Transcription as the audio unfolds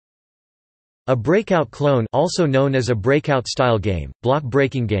A breakout clone, also known as a breakout-style game,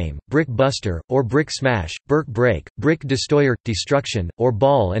 block-breaking game, brick buster, or brick smash, brick break, brick destroyer, destruction, or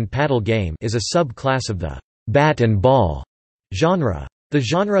ball and paddle game, is a sub-class of the bat and ball genre. The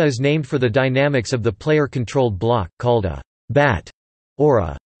genre is named for the dynamics of the player-controlled block, called a bat or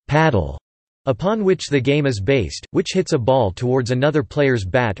a paddle, upon which the game is based, which hits a ball towards another player's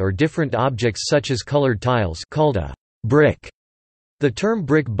bat or different objects such as colored tiles, called a brick. The term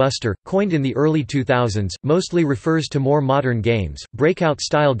brick buster, coined in the early 2000s, mostly refers to more modern games.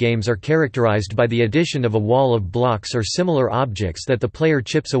 Breakout-style games are characterized by the addition of a wall of blocks or similar objects that the player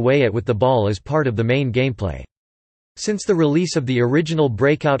chips away at with the ball as part of the main gameplay. Since the release of the original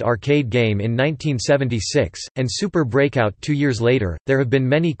Breakout arcade game in 1976, and Super Breakout 2 years later, there have been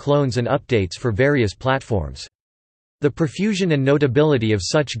many clones and updates for various platforms. The profusion and notability of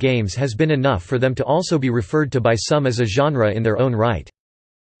such games has been enough for them to also be referred to by some as a genre in their own right.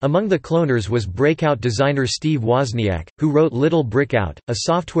 Among the cloners was Breakout designer Steve Wozniak, who wrote Little Brickout, a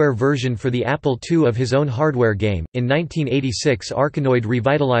software version for the Apple II of his own hardware game. In 1986, Arkanoid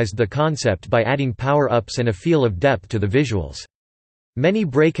revitalized the concept by adding power-ups and a feel of depth to the visuals. Many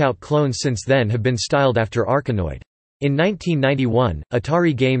Breakout clones since then have been styled after Arkanoid. In 1991,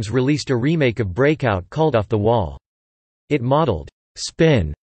 Atari Games released a remake of Breakout called Off the Wall. It modeled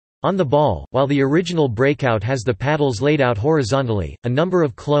spin on the ball, while the original Breakout has the paddles laid out horizontally. A number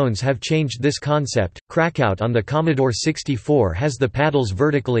of clones have changed this concept. Crackout on the Commodore 64 has the paddles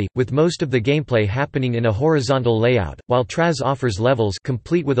vertically, with most of the gameplay happening in a horizontal layout, while Traz offers levels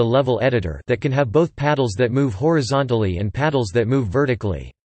complete with a level editor that can have both paddles that move horizontally and paddles that move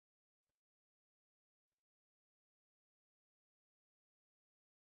vertically.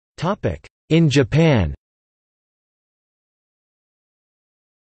 Topic: In Japan.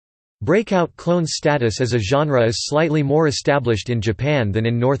 Breakout clone's status as a genre is slightly more established in Japan than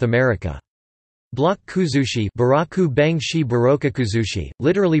in North America. Block kuzushi, Baraku Bangshi Barokakuzushi,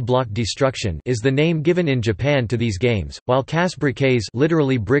 literally block destruction, is the name given in Japan to these games, while casse-briquets,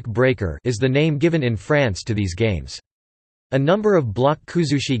 literally brick breaker, is the name given in France to these games. A number of block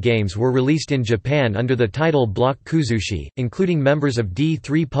kuzushi games were released in Japan under the title Block Kuzushi, including members of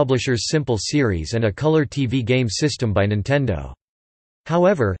D3 Publishers' Simple series and a color TV game system by Nintendo.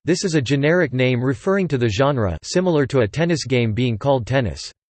 However, this is a generic name referring to the genre, similar to a tennis game being called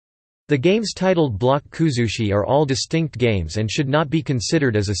tennis. The games titled Block Kuzushi are all distinct games and should not be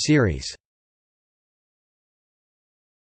considered as a series.